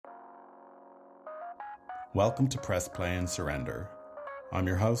Welcome to Press Play and Surrender. I'm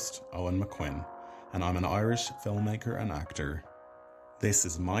your host, Owen McQuinn, and I'm an Irish filmmaker and actor. This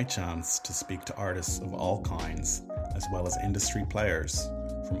is my chance to speak to artists of all kinds, as well as industry players,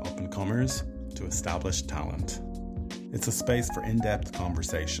 from up-and-comers to established talent. It's a space for in-depth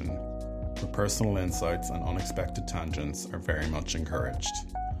conversation, where personal insights and unexpected tangents are very much encouraged.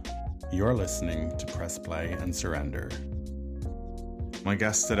 You're listening to Press Play and Surrender. My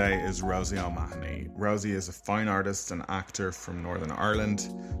guest today is Rosie O'Mahony. Rosie is a fine artist and actor from Northern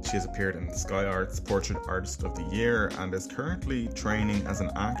Ireland. She has appeared in Sky Arts Portrait Artist of the Year and is currently training as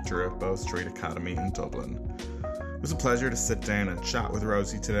an actor at Bow Street Academy in Dublin. It was a pleasure to sit down and chat with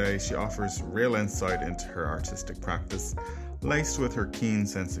Rosie today. She offers real insight into her artistic practice, laced with her keen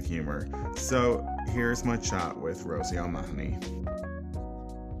sense of humour. So here's my chat with Rosie O'Mahony.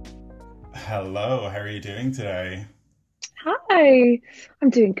 Hello, how are you doing today? Hi, I'm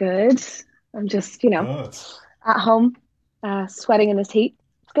doing good. I'm just, Good. at home, sweating in this heat.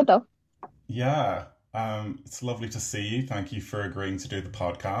 It's good though. Yeah, it's lovely to see you. Thank you for agreeing to do the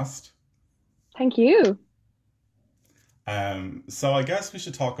podcast. Thank you. So I guess we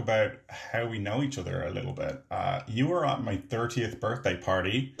should talk about how we know each other a little bit. You were at my 30th birthday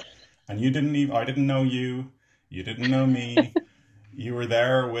party, and I didn't know you. You didn't know me. You were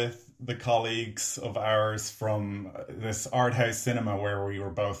there with the colleagues of ours from this art house cinema where we were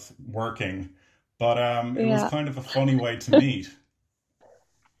both working. But it was Yeah. kind of a funny way to meet.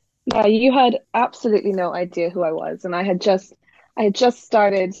 Yeah, you had absolutely no idea who I was, and I had just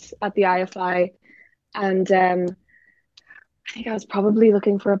started at the IFI, and I think I was probably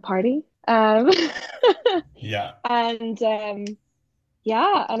looking for a party. Yeah. And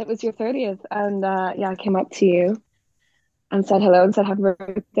yeah, and it was your 30th, and yeah, I came up to you and said hello and said happy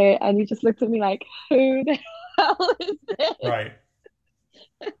birthday, and you just looked at me like, who the hell is this? Right.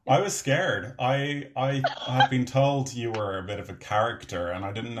 I was scared. I had been told you were a bit of a character, and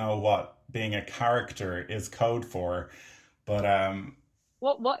I didn't know what being a character is code for. But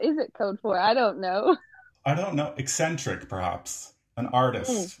What is it code for? I don't know. I don't know, eccentric perhaps, an Mm.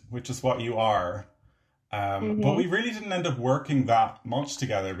 artist, which is what you are. But Hmm. we really didn't end up working that much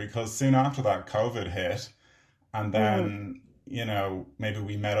together because soon after that, COVID hit, and Mm. then maybe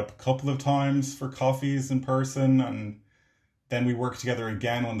we met up a couple of times for coffees in person, and then we worked together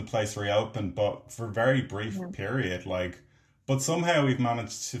again when the place reopened, but for a very brief Yeah. Is period, but somehow we've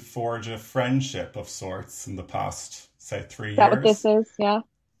managed to forge a friendship of sorts in the past, say, three that what this years. is? Yeah.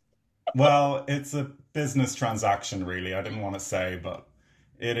 Well, it's a business transaction, really. I didn't want to say, but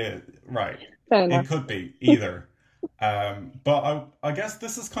it is, right. Fair It enough. could be either. But I guess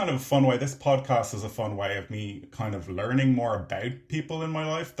this is kind of a fun way. This podcast is a fun way of me kind of learning more about people in my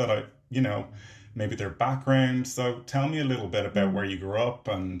life that maybe their background. So tell me a little bit about Mm. where you grew up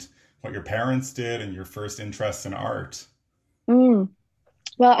and what your parents did and your first interest in art. Mm.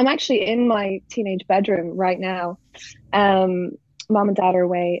 Well, I'm actually in my teenage bedroom right now. Um, Mom and dad are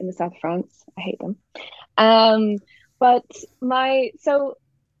away in the south of France. I hate them. Um, but so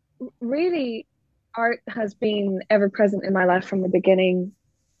really, art has been ever present in my life from the beginning,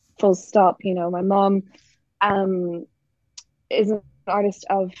 full stop. My mom um is an artist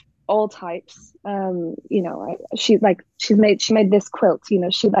of all types. She made this quilt.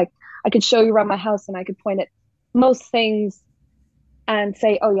 I could show you around my house and I could point at most things and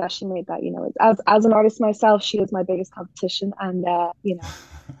say, oh yeah, she made that. As an artist myself, she is my biggest competition, and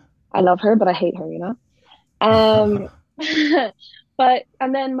I love her, but I hate her. Um, but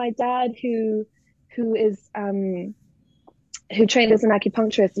and then my dad, who is who trained as an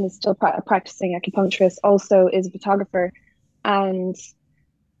acupuncturist and is still practicing acupuncturist, also is a photographer and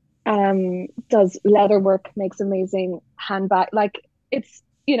does leather work, makes amazing handbag. Like it's,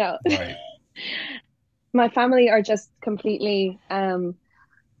 Right. my family are just completely,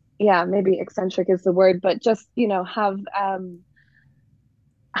 yeah, maybe eccentric is the word, but just, have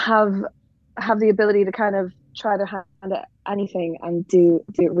have the ability to kind of try to handle anything and do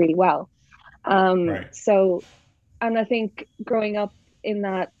it really well. Right. So, and I think growing up in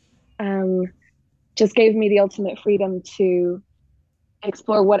that, um, just gave me the ultimate freedom to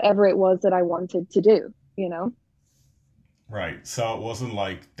explore whatever it was that I wanted to do. Right. So it wasn't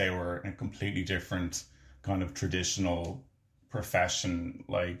like they were in a completely different kind of traditional profession.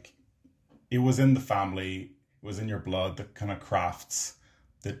 Like it was in the family, it was in your blood, the kind of crafts,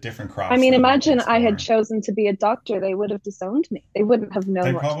 the different I crafts mean, that you might be imagine I had exploring. chosen to be a doctor, they would have disowned me. They wouldn't have known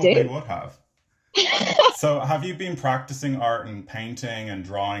They what to probably do. would have. So have you been practicing art and painting and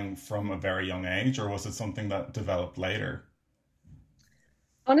drawing from a very young age, or was it something that developed later?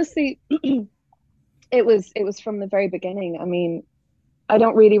 Honestly, it was from the very beginning. I mean, I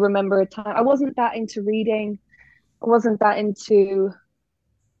don't really remember a time. I wasn't that into reading. I wasn't that into,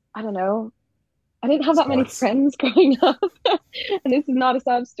 I don't know. I didn't have that many Sports. friends growing up. And this is not a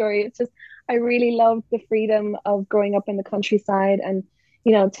sob story. It's just I really loved the freedom of growing up in the countryside and,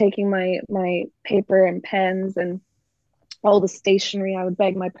 taking my paper and pens and all the stationery I would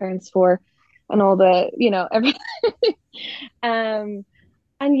beg my parents for and all the, everything. Um,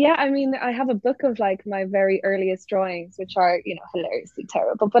 and yeah, I mean, I have a book of like my very earliest drawings, which are, hilariously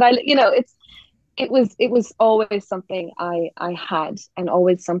terrible. But it was always something I had and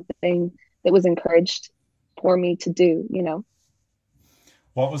always something that was encouraged for me to do.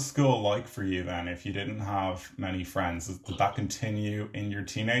 What was school like for you then if you didn't have many friends? Did that continue in your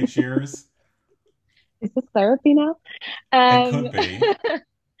teenage years? Is this therapy now? It Um, could be.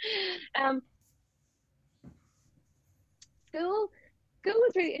 um, school school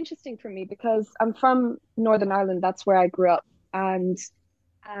was really interesting for me because I'm from Northern Ireland. That's where I grew up, and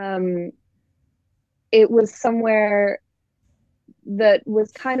um, it was somewhere that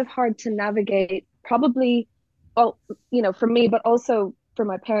was kind of hard to navigate. Probably, well, for me, but also for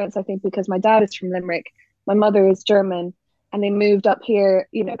my parents. I think because my dad is from Limerick, my mother is German, and they moved up here,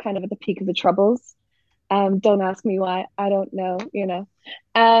 kind of at the peak of the Troubles. Don't ask me why. I don't know.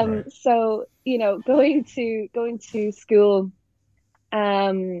 Right. So, going to school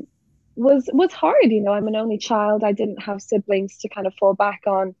um was hard. I'm an only child. I didn't have siblings to kind of fall back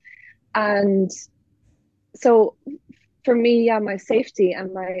on. And so for me, yeah, my safety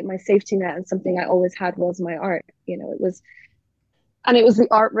and my safety net and something I always had was my art. It was the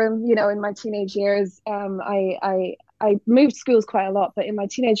art room, in my teenage years. I moved schools quite a lot, but in my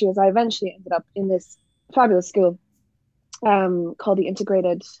teenage years I eventually ended up in this fabulous school called the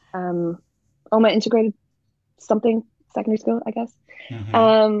Integrated my Integrated something secondary school, I guess.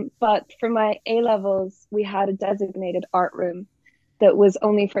 Hmm. But for my A levels, we had a designated art room that was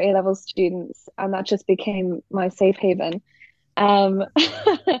only for A level students, and that just became my safe haven. Um,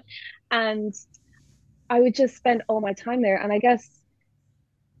 and I would just spend all my time there, and I guess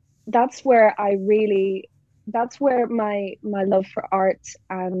that's where that's where my love for art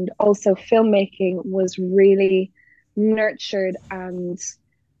and also filmmaking was really nurtured and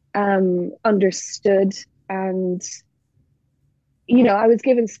understood. And I was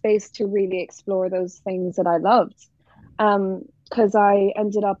given space to really explore those things that I loved. Because I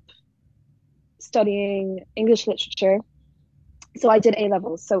ended up studying English literature. So I did A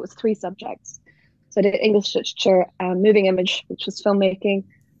levels, so it was three subjects. So I did English literature, moving image, which was filmmaking,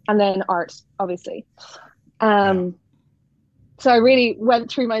 and then art, obviously. Yeah. Um, so I really went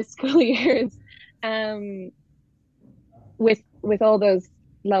through my school years um, with all those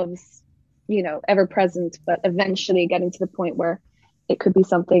loves, ever present, but eventually getting to the point where it could be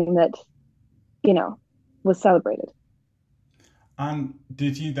something that you know was celebrated. And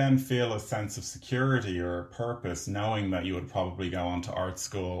did you then feel a sense of security or purpose knowing that you would probably go on to art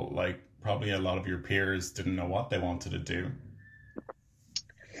school? Like, probably a lot of your peers didn't know what they wanted to do.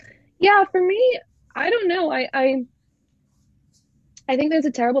 Yeah, for me, I don't know. I think there's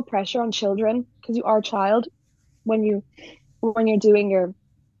a terrible pressure on children because you are a child when you're doing your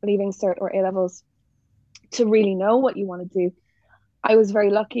leaving cert or A levels to really know what you want to do. I was very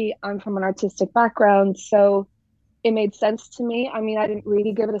lucky. I'm from an artistic background, so it made sense to me. I mean, I didn't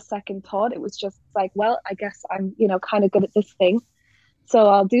really give it a second thought. It was just like, well, I guess I'm, kind of good at this thing, so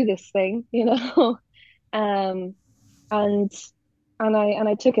I'll do this thing. Um, and and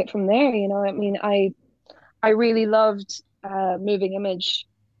I took it from there. I mean, I really loved moving image,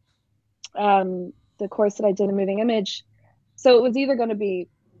 the course that I did in moving image. So it was either going to be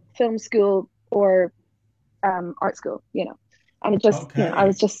film school or art school. And it just, I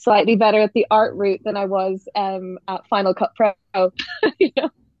was Okay. just slightly better at the art route than I was at Final Cut Pro. you know?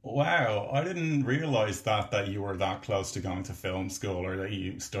 Wow, I didn't realize that you were that close to going to film school or that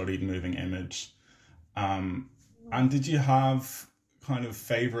you studied moving image. Um, and did you have kind of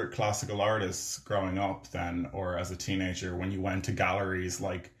favorite classical artists growing up then, or as a teenager when you went to galleries?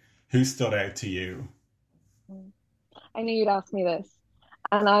 Like, who stood out to you? I knew you'd ask me this,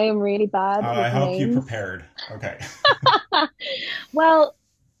 and I am really bad I with hope you names. prepared. Okay. Well,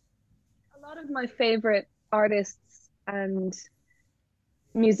 a lot of my favorite artists and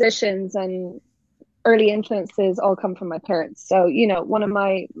musicians and early influences all come from my parents. So,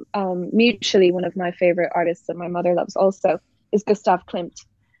 mutually, one of my favorite artists that my mother loves also is Gustav Klimt,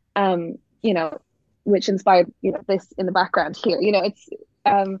 um, you know, which inspired, this in the background here.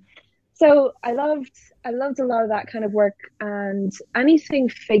 Um, so I loved a lot of that kind of work and anything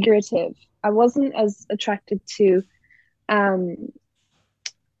figurative. I wasn't as attracted to, um,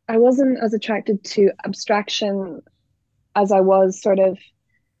 I wasn't as attracted to abstraction as I was sort of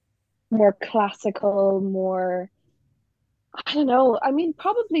more classical, more, I don't know, I mean,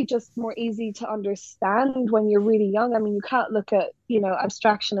 probably just more easy to understand when you're really young. I mean, you can't look at,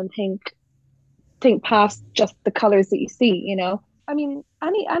 abstraction and think past just the colors that you see. I mean,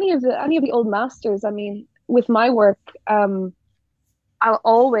 any of the old masters, I mean, with my work, I'll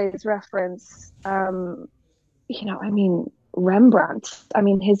always reference I mean, Rembrandt. I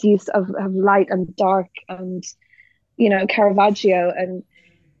mean, his use of light and dark and, Caravaggio and,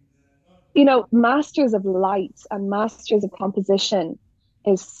 masters of light and masters of composition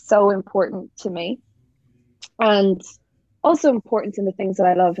is so important to me. And also important in the things that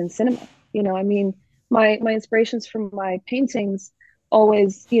I love in cinema. I mean, my inspirations from my paintings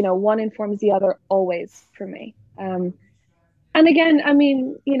always, one informs the other always for me. And again, I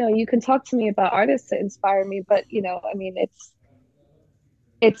mean, you can talk to me about artists that inspire me, but I mean,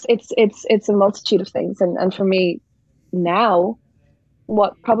 it's a multitude of things, and for me now,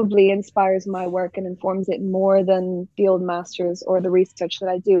 what probably inspires my work and informs it more than the old masters or the research that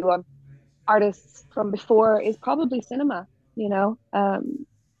I do on artists from before is probably cinema. You know,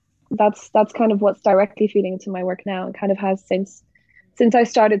 that's kind of what's directly feeding into my work now, and kind of has since I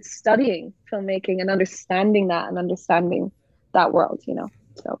started studying filmmaking and understanding that and understanding that world.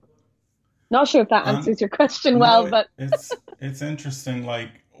 So not sure if that And answers your question no, well, but it's interesting.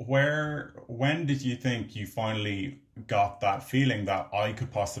 Like, when did you think you finally got that feeling that I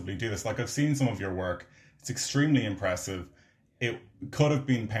could possibly do this? Like, I've seen some of your work; it's extremely impressive. It could have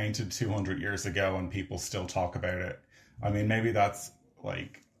been painted 200 years ago, and people still talk about it. I mean, maybe that's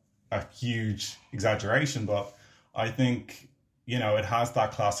like a huge exaggeration, but I think it has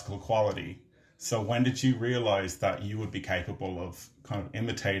that classical quality. So, when did you realize that you would be capable of kind of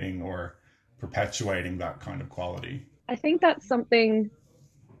imitating or perpetuating that kind of quality? I think that's something.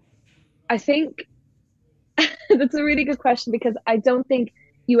 I think that's a really good question because I don't think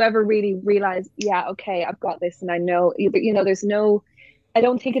you ever really realize, yeah, okay, I've got this, and I know, there's no. I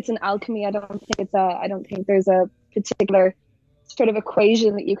don't think it's an alchemy. I don't think there's a particular sort of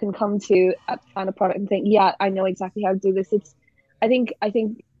equation that you can come to at the final product and think, yeah, I know exactly how to do this. I think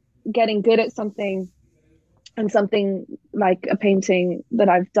getting good at something, and something like a painting that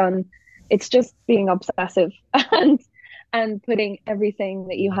I've done, it's just being obsessive and putting everything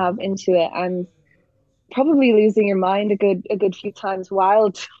that you have into it, and probably losing your mind a good few times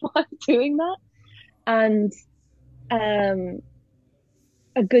while while doing that, and um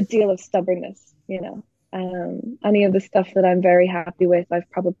a good deal of stubbornness. Any of the stuff that I'm very happy with, I've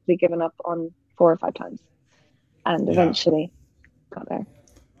probably given up on 4 or 5 times and Yeah. eventually got there.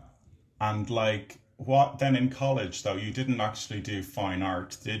 And like, what then in college though? You didn't actually do fine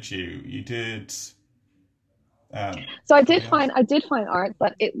art, did you? You did So I did something else? find I did find art,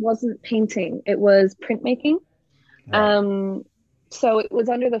 but it wasn't painting, it was printmaking. Right. Um, so it was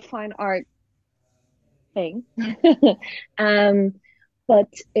under the fine art thing. Um, but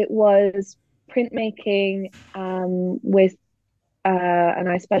it was printmaking with and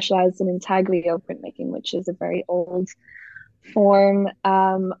I specialized in intaglio printmaking, which is a very old form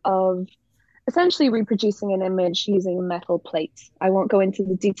of essentially reproducing an image using metal plates. I won't go into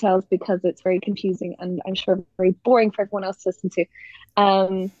the details because it's very confusing and I'm sure very boring for everyone else to listen to.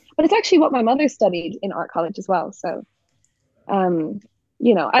 But it's actually what my mother studied in art college as well. So, um,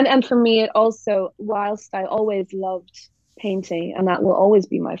 and for me, it also, whilst I always loved painting, and that will always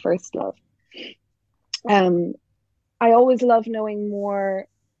be my first love, um, I always love knowing more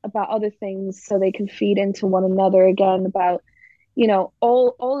about other things so they can feed into one another again about,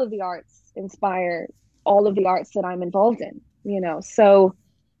 all of the arts inspire all of the arts that I'm involved in. So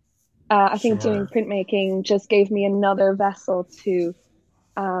I think doing Sure. printmaking just gave me another vessel to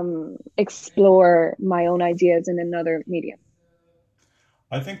explore my own ideas in another medium.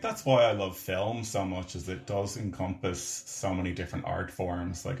 I think that's why I love film so much, is it does encompass so many different art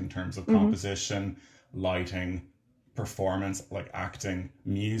forms, like in terms of Hmm. composition, lighting, performance, like acting,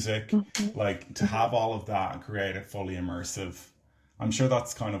 music, Hmm. like to Hmm. have all of that and create it fully immersive. I'm sure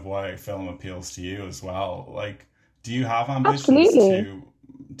that's kind of why film appeals to you as well. Like, do you have ambitions Absolutely.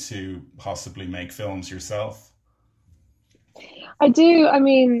 to possibly make films yourself? I do. I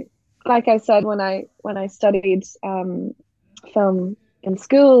mean, like I said, when I studied film in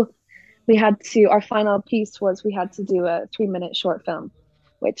school, our final piece was we had to do a 3-minute short film,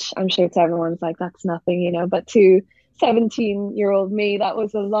 which I'm sure to everyone's like, that's nothing. But to 17-year-old me, that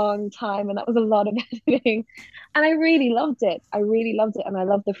was a long time and that was a lot of editing. And I really loved it. I really loved it. And I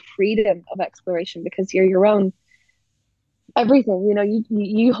love the freedom of exploration because you're your own everything,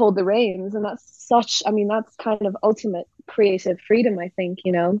 you hold the reins. And I mean, that's kind of ultimate creative freedom, I think.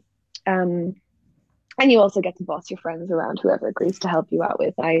 Um, And you also get to boss your friends around, whoever agrees to help you out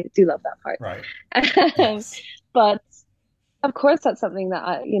with. I do love that Right. part. Yes. But of course, that's something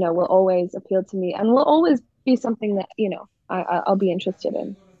that will always appeal to me and will always be something that, I'll be interested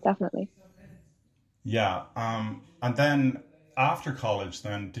in. Definitely. Yeah. And then after college,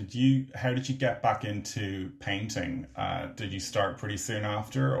 then how did you get back into painting? Did you start pretty soon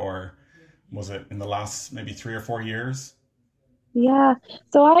after, or was it in the last maybe 3 or 4 years? Yeah.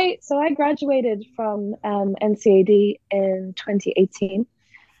 So I graduated from NCAD in 2018.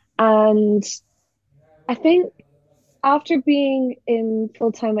 And I think after being in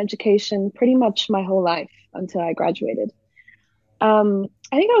full-time education pretty much my whole life until I graduated,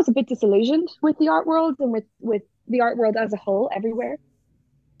 I think I was a bit disillusioned with the art world and with the art world as a whole everywhere.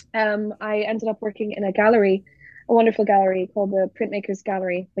 I ended up working in a gallery, a wonderful gallery called the Printmakers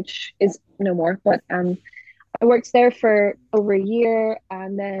Gallery, which is no more, but I worked there for over a year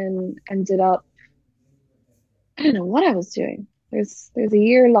and then ended up, I don't know what I was doing. There's a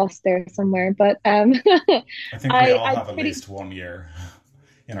year lost there somewhere, but I think we I all I have at pretty least one year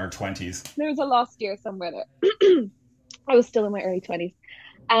in our 20s. there's a lost year somewhere there. I was still in my early 20s.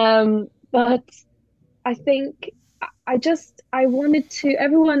 But I think I wanted to,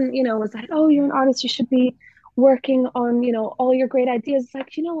 everyone, was like, oh, you're an artist, you should be working on, all your great ideas. It's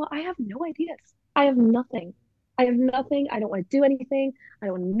like, you know what? I have no ideas. I have nothing. I have nothing. I don't want to do anything. I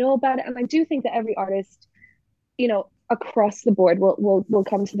don't want to know about it. And I do think that every artist, across the board will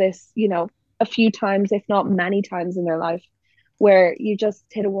come to this, a few times, if not many times in their life, where you just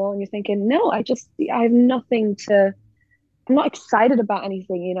hit a wall and you're thinking, no, I have nothing to, I'm not excited about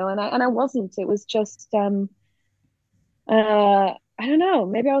anything, and I wasn't. It was just I don't know,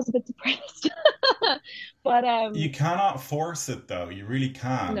 maybe I was a bit depressed. But You cannot force it though. You really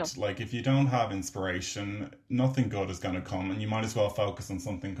no. can't. Like if you don't have inspiration, nothing good is going to come, and you might as well focus on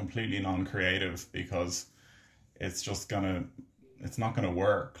something completely non-creative because it's just gonna, it's not gonna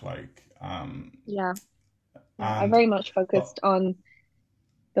work. Yeah. Yeah, I And very much but focused on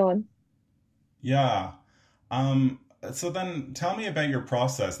going. yeah. Um, so then tell me about your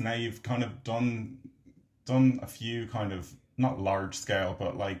process. Now you've kind of done a few kind of not large scale,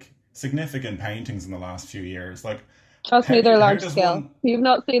 but like significant paintings in the last few years. Like Trust me, they're how large does scale. one You've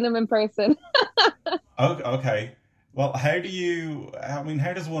not seen them in person. okay, okay. Well, how do you, I mean,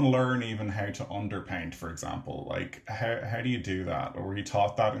 how does one learn even how to underpaint, for example? Like how do you do that? Or were you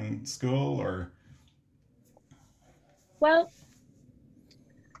taught that in school or Well,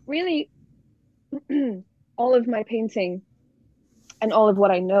 really, all of my painting and all of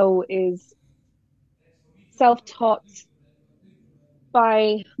what I know is self-taught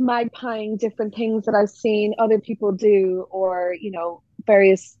by magpieing different things that I've seen other people do, or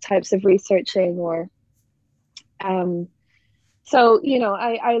various types of researching, or um so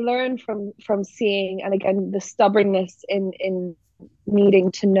I learned from seeing, and again, the stubbornness in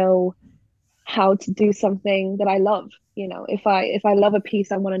needing to know how to do something that I love. If I love a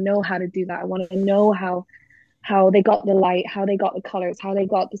piece, I want to know how to do that. I want to know how they got the light, how they got the colors, how they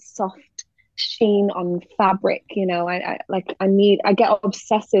got the soft sheen on fabric. I get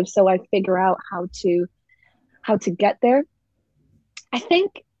obsessive, so I figure out how to get there. I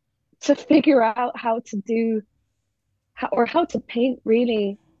think to figure out how to do how to paint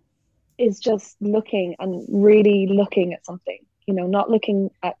really is just looking and really looking at something. Not looking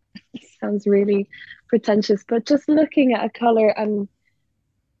at, it sounds really pretentious, but just looking at a color and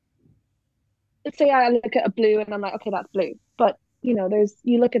let's say I look at a blue and I'm like, okay, that's blue. But you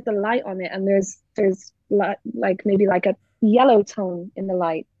look at the light on it and there's like maybe like a yellow tone in the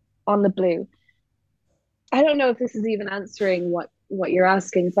light on the blue. I don't know if this is even answering what you're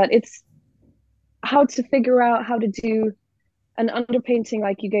asking, but it's how to figure out how to do an underpainting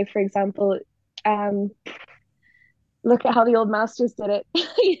like you gave, for example. Um, Look at how the old masters did it,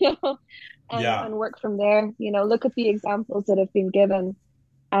 yeah. and work from there. Look at the examples that have been given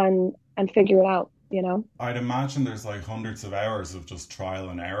and figure it out. I'd imagine there's like hundreds of hours of just trial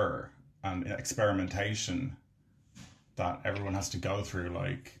and error and experimentation that everyone has to go through.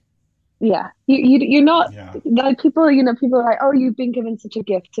 Like, Yeah, you're not yeah, like people. People are like, oh, you've been given such a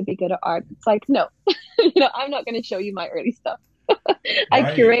gift to be good at art. It's like, no, I'm not going to show you my early stuff. I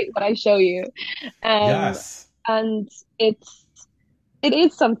right. curate what I show you. Um, Yes. and it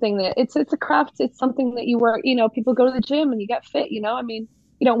is something that it's a craft. It's something that you work. People go to the gym and you get fit. I mean,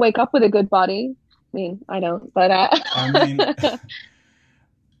 you don't wake up with a good body. I mean, I don't, but I mean,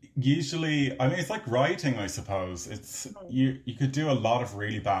 usually, I mean, it's like writing, I suppose. It's you could do a lot of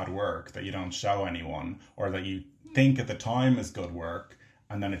really bad work that you don't show anyone, or that you think at the time is good work,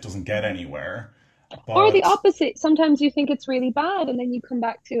 and then it doesn't get anywhere. or the But opposite. Sometimes you think it's really bad, and then you come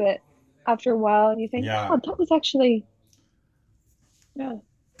back to it after a while, and you think, Yeah. oh, that was actually, yeah,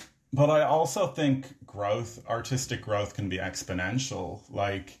 But I also think artistic growth can be exponential.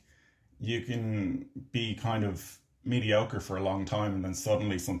 Like you can be kind of mediocre for a long time and then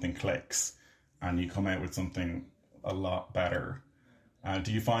suddenly something clicks and you come out with something a lot better.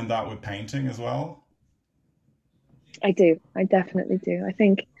 Do you find that with painting as well? I do. I definitely do. I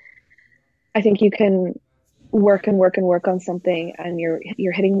think you can work and work and work on something, and you're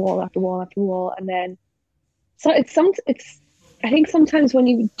hitting wall after wall after wall, and then it's I think sometimes when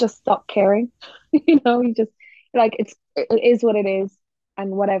you just stop caring, you just like it is what it is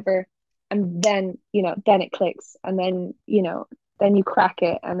and whatever, and then then it clicks, and then then you crack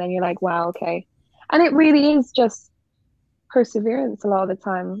it, and then you're like, wow, okay. And it really is just perseverance a lot of the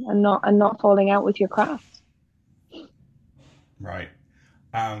time, and not falling out with your craft. Right.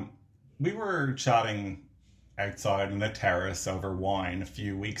 Um, we were chatting outside on the terrace over wine a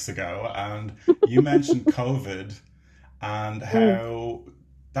few weeks ago, and you mentioned COVID and Mm, how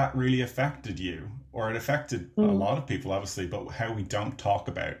that really affected you, or it affected a mm. lot of people, obviously, but how we don't talk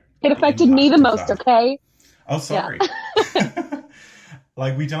about It the affected me the impact of most, that. okay? Oh, Yeah. sorry.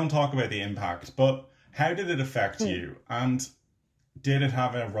 Like, we don't talk about the impact, but how did it affect Mm, you? And did it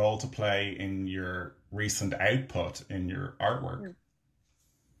have a role to play in your recent output in your artwork? mm,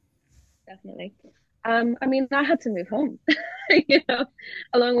 definitely. I mean, I had to move home, you know,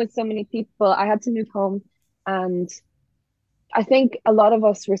 along with so many people. I had to move home, and I think a lot of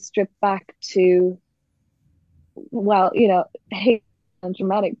us were stripped back to, well, hate and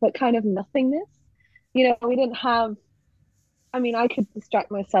dramatic, but kind of nothingness. We didn't have. I mean, I could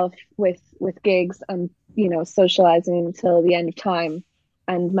distract myself with gigs and socializing until the end of time,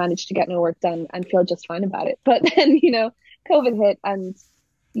 and manage to get my work done and feel just fine about it. But then, COVID hit, and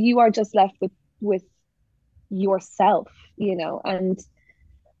you are just left with yourself, and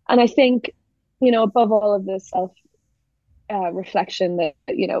I think, above all of the self reflection that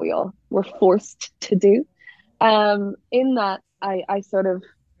we all were forced to do. In that, I sort of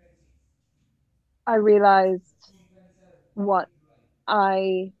I realized what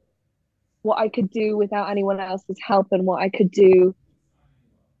I what I could do without anyone else's help, and what I could do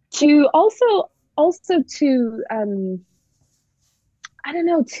to also to I don't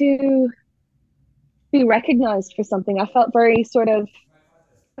know, to be recognized for something. I felt very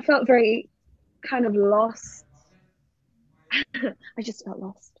kind of lost. I just felt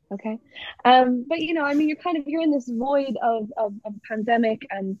lost. Okay. But I mean, you're in this void of pandemic,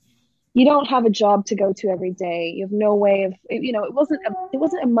 and you don't have a job to go to every day. You have no way of, it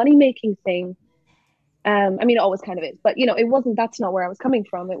wasn't a money making thing. I mean, it always kind of is, but it wasn't. That's not where I was coming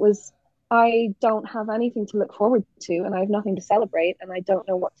from. It was, I don't have anything to look forward to, and I have nothing to celebrate, and I don't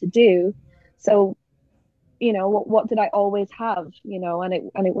know what to do. So, what did I always have? And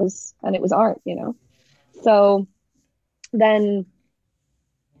it was art. So then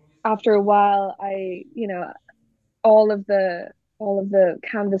after a while, all of the all of the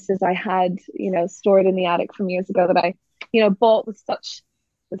canvases I had, stored in the attic from years ago, that I, bought with such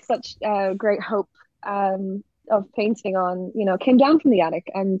great hope, of painting on, came down from the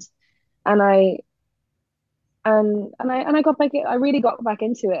attic, and I got back. I really got back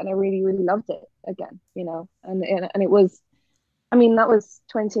into it, and I really really loved it again. And it was. I mean, that was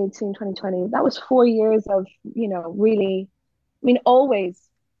 2018, 2020. That was 4 years of, really, I mean, always,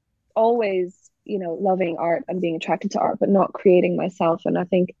 loving art and being attracted to art, but not creating myself. And I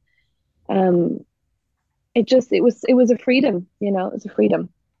think, um, it was a freedom, it was a freedom.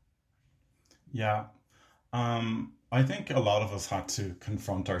 Yeah. I think a lot of us had to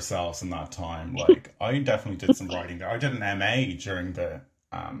confront ourselves in that time. Like, I definitely did some writing there. I did an MA during the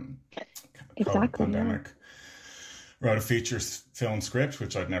COVID Exactly. Yeah. pandemic. Wrote a feature film script,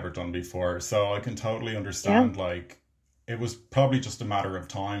 which I'd never done before. So I can totally Yeah. understand, like, it was probably just a matter of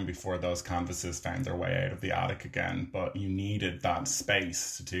time before those canvases found their way out of the attic again, but you needed that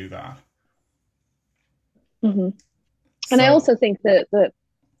space to do that. hmm And I So, also think that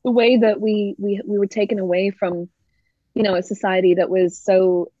the way that we were taken away from, a society that was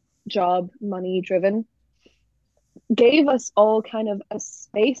so job money driven, gave us all kind of a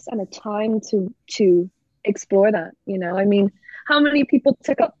space and a time to explore that. I mean, how many people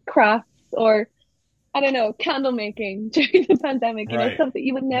took up crafts, or I don't know, candle making during the pandemic, right, stuff that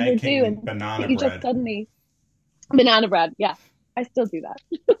you would never do, making and that banana you just bread. suddenly, banana bread. Yeah, I still do that.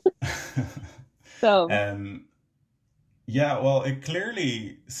 So, um, yeah, well, it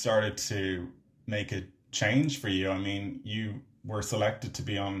clearly started to make a change for you. I mean, you were selected to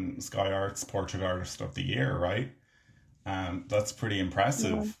be on Sky Arts Portrait Artist of the Year, right? That's pretty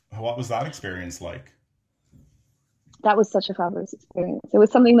yeah, impressive. What was that experience like? that was such a fabulous experience. It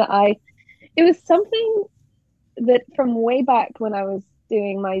was something that I it was something that from way back when I was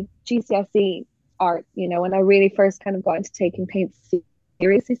doing my GCSE art, when I really first kind of got into taking paint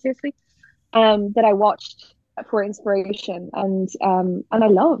seriously, that I watched for inspiration, and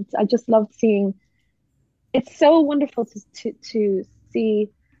I just loved seeing. It's so wonderful to see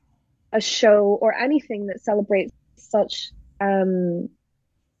a show or anything that celebrates such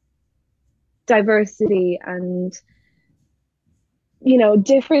diversity and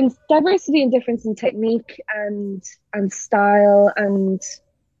difference diversity and difference in technique and style and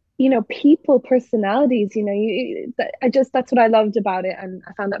people personalities. That's what I loved about it, and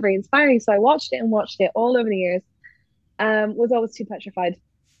I found that very inspiring, so I watched it all over the years. Was always too petrified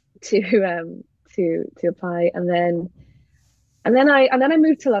to to apply, and then I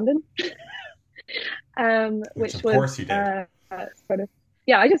moved to London, Which which of was course you did. sort of,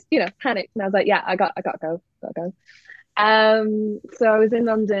 yeah, I just panicked, and I was like, yeah, I got to go, gotta go. So I was in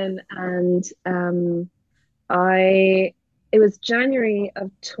London, and I it was January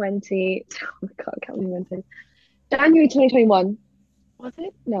of 20, oh my God, I can't remember. January 2021. Was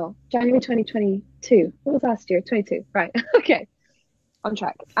it? No, January 2022. What was last year? 22. Right. Okay. On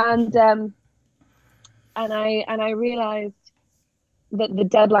track. And I realized that the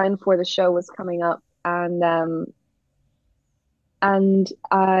deadline for the show was coming up, and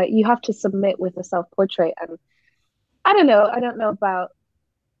you have to submit with a self-portrait. And I don't know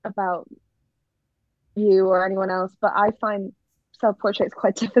about you or anyone else, but I find self-portraits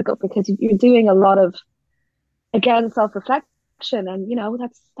quite difficult because you're doing a lot of, again, self-reflection, and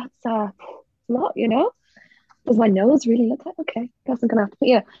that's a lot. Does my nose really look like? Okay, guess I'm gonna have to,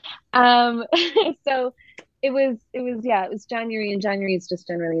 yeah. So it was January, and January is just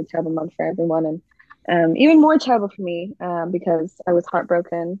generally a terrible month for everyone, and even more terrible for me, because I was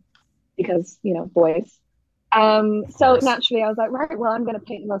heartbroken because boys. Of So course. naturally I was like, right, well, I'm gonna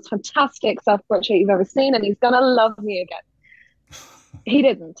paint the most fantastic self-portrait you've ever seen, and he's gonna love me again. He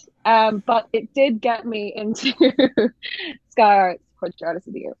didn't, but it did get me into Sky Arts Portrait Artist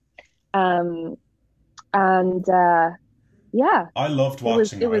of the Year. Um, and yeah, I loved it was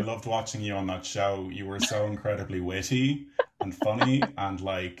watching it. it I was loved watching you on that show. You were so incredibly witty and funny and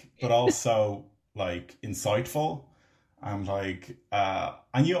like, but also like insightful and like,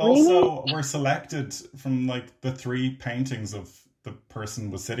 and you really. also were selected from like the three paintings of the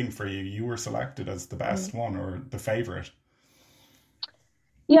person was sitting for you. You were selected as the best one or the favorite.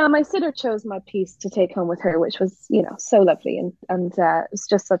 Yeah, my sitter chose my piece to take home with her, which was, so lovely, and it was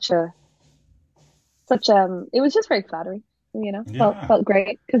just such it was just very flattering. Felt Yeah, felt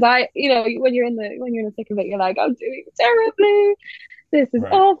great because when you're in the thick of it, you're like, I'm doing terribly. This is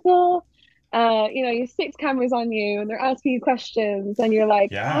right. awful. You have six cameras on you, and they're asking you questions, and you're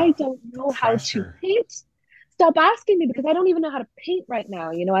like, Yeah, I don't know how to pressure. paint. Stop asking me because I don't even know how to paint right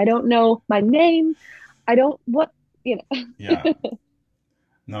now. I don't know my name. I don't what you know. Yeah.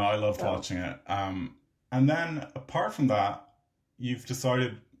 No, I loved So. watching it. And then apart from that, you've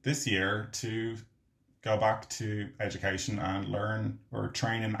decided this year to go back to education and learn or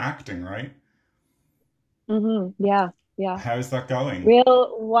train in acting, right? Yeah, yeah. How's that going?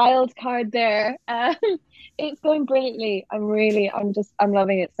 Real wild card there. It's going brilliantly. I'm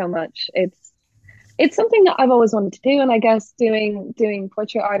loving it so much. It's something that I've always wanted to do, and I guess doing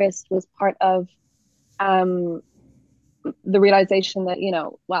portrait artist was part of um the realization that,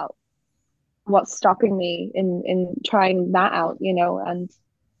 well, what's stopping me in trying that out, and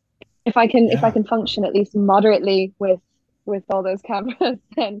if I Yeah, can function at least moderately with all those cameras,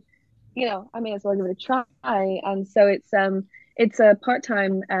 then I may as well give it a try. And so it's a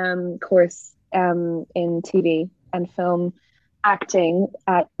part-time course in TV and film acting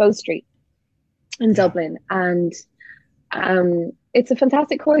at Bow Street in yeah, Dublin. And it's a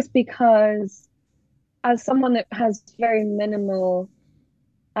fantastic course because, as someone that has very minimal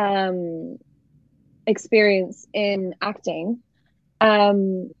um experience in acting,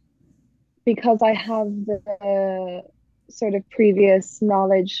 um because I have the sort of previous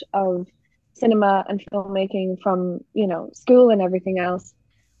knowledge of cinema and filmmaking from, school and everything else,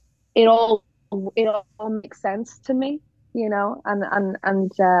 it all it all makes sense to me,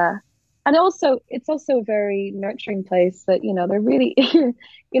 and also it's also a very nurturing place that, they're really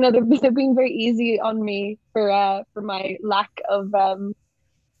they're being very easy on me for my lack of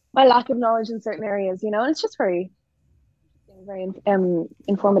knowledge in certain areas, and it's just very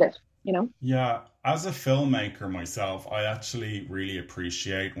informative, you know. yeah. As a filmmaker myself, I actually really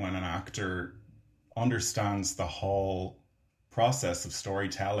appreciate when an actor understands the whole process of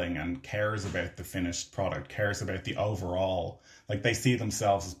storytelling and cares about the finished product, cares about the overall. Like they see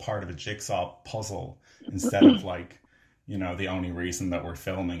themselves as part of a jigsaw puzzle instead of like the only reason that we're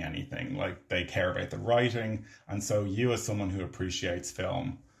filming anything. Like, they care about the writing. And so you, as someone who appreciates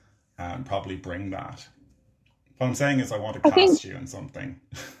film, probably bring that. What I'm saying is I want to cast you in something.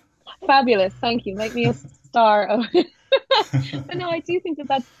 Fabulous. Thank you. Make me a star. But no, I do think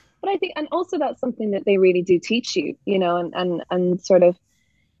but I think, and also that's something that they really do teach you, and sort of,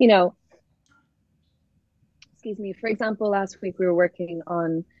 excuse me, for example, last week we were working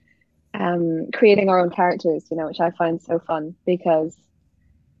on creating our own characters, which I find so fun because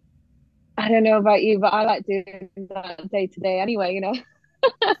I don't know about you, but I like doing that day to day anyway.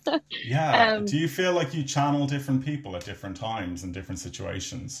 Yeah. Do you feel like you channel different people at different times and different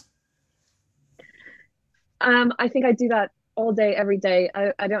situations? I think I do that all day, every day.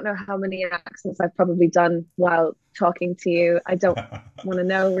 I don't know how many accents I've probably done while talking to you. I don't want to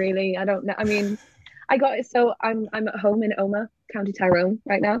know, really. I don't know. I mean, I'm at home in Omagh, County Tyrone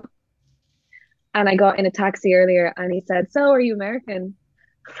right now. And I got in a taxi earlier and he said, "So are you American?"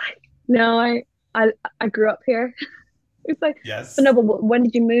 I was like, "No, I grew up here." It's like, yes. "But no, but when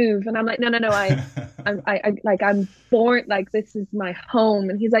did you move?" And I'm like, no, I'm born, like, this is my home.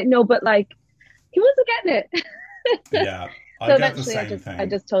 And he's like, "No, but like," he wasn't getting it. Yeah. So eventually I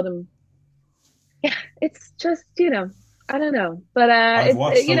just told him, yeah, it's just, I don't know. But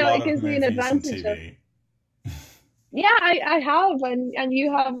it gives me an advantage of, yeah, I have, and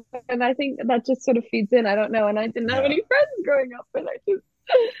you have, and I think that just sort of feeds in. I don't know, and I didn't have any friends growing up, and I just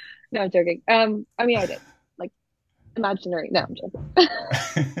no, I'm joking. I mean, I did, like, imaginary. No, I'm joking.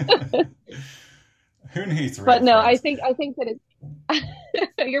 Who needs real But no, friends? I think that it's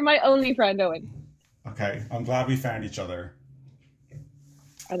you're my only friend, Owen. Okay, I'm glad we found each other.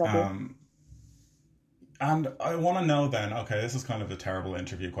 I love you. And I want to know then, okay, this is kind of a terrible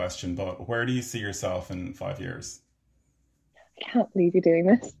interview question, but where do you see yourself in 5 years? I can't believe you're doing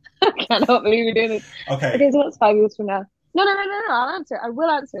this. I cannot believe you're doing this. Okay. So what's 5 years from now? No. I'll answer. I will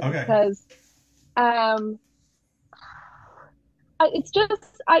answer because it's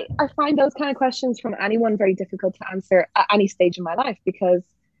just I find those kind of questions from anyone very difficult to answer at any stage in my life because,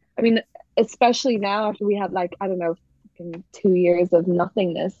 I mean, especially now after we had, like, I don't know, 2 years of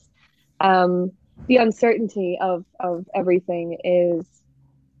nothingness, the uncertainty of everything is,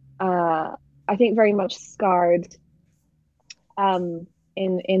 I think, very much scarred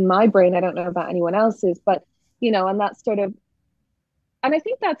in my brain. I don't know about anyone else's, but and that's sort of, and I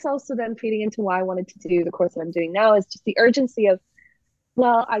think that's also then feeding into why I wanted to do the course that I'm doing now, is just the urgency of,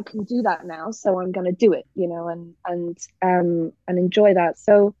 well, I can do that now, so I'm going to do it, and enjoy that.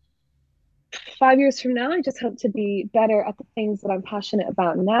 So 5 years from now, I just hope to be better at the things that I'm passionate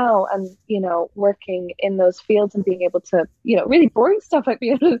about now, and working in those fields and being able to, really boring stuff, I'd be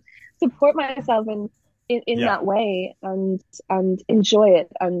able to support myself in that way and enjoy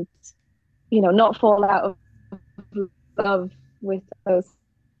it, and not fall out of love with those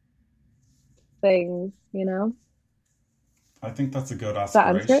things. I think that's a good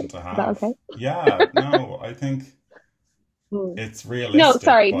aspiration to have. Is that okay? Yeah, no, I think it's realistic. No,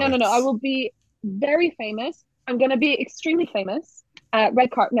 sorry, no. I will be very famous. I'm going to be extremely famous. Not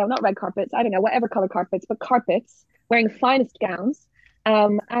red carpets. I don't know, whatever color carpets, but carpets, wearing finest gowns.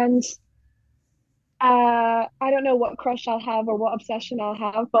 And I don't know what crush I'll have or what obsession I'll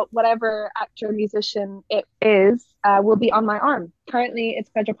have, but whatever actor, musician it is, will be on my arm. Currently, it's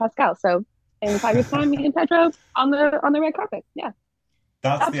Pedro Pascal. So in 5 years' time, me and Pedro on the red carpet. Yeah,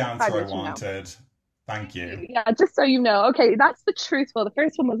 that's the answer I wanted. Thank you. Yeah, just so you know. Okay, that's the truthful. The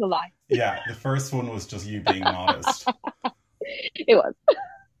first one was a lie. Yeah, the first one was just you being modest. It was.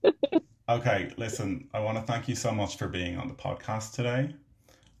 Okay, listen, I want to thank you so much for being on the podcast today.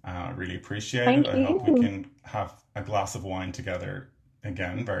 I really appreciate it. I hope we can have a glass of wine together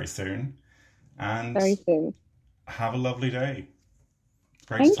again very soon. And very soon. Have a lovely day.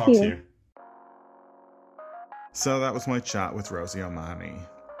 Great to talk to you. So that was my chat with Rosie O'Mahony.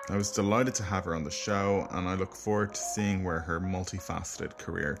 I was delighted to have her on the show, and I look forward to seeing where her multifaceted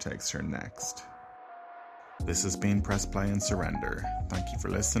career takes her next. This has been Press Play and Surrender. Thank you for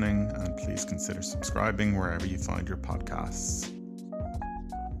listening, and please consider subscribing wherever you find your podcasts.